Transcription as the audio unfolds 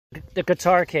The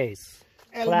guitar case.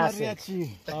 El Classic.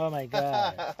 mariachi. Oh my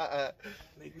god.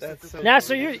 That's so Now,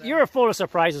 so you're full of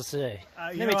surprises today.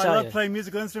 You Let know, me I tell love you. playing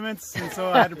musical instruments, and so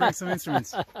I had to bring some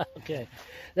instruments. Okay,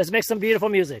 let's make some beautiful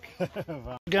music.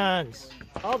 Guns.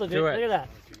 All the Do look it. at that.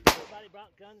 Everybody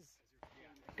brought guns.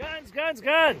 Guns, guns,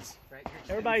 guns.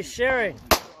 Everybody's sharing.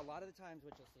 A lot of the times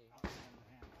what you'll see.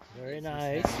 Very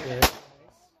nice. Good.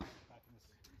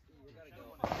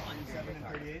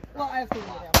 Well, I have to read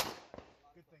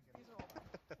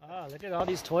Oh, look at all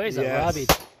these toys Yes. on Robbie.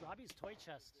 Robbie's toy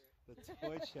chest. The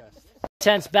toy chest.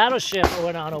 Tense battleship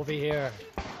going on over here.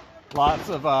 Lots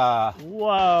of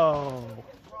Whoa.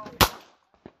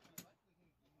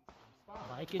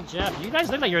 Mike and Jeff, you guys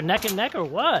look like you're neck and neck or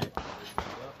what?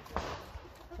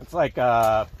 It's like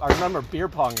I remember beer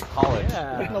pong in college.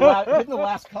 Yeah. Hitting the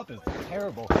last cup is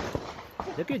terrible.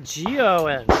 Look at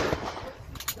Gio and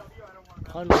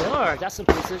Punmark. That's some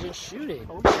precision shooting.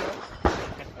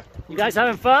 You guys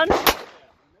having fun?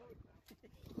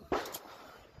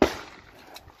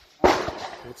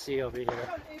 Let's see over here.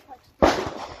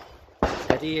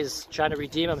 Eddie is trying to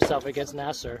redeem himself against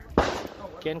Nasser.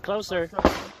 Getting closer.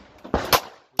 Less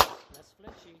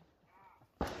flinchy.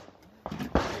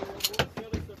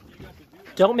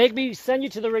 Don't make me send you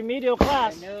to the remedial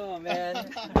class. No, man.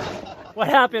 What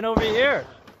happened over here?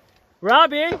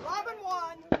 Robbie? Robin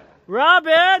won.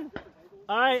 Robin!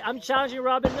 Alright, I'm challenging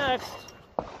Robin next.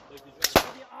 For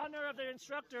the honor of the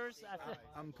instructors.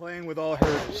 I'm playing with all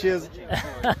her. She has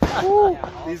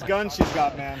these guns she's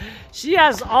got, man. She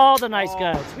has all the nice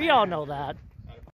guns. We all know that.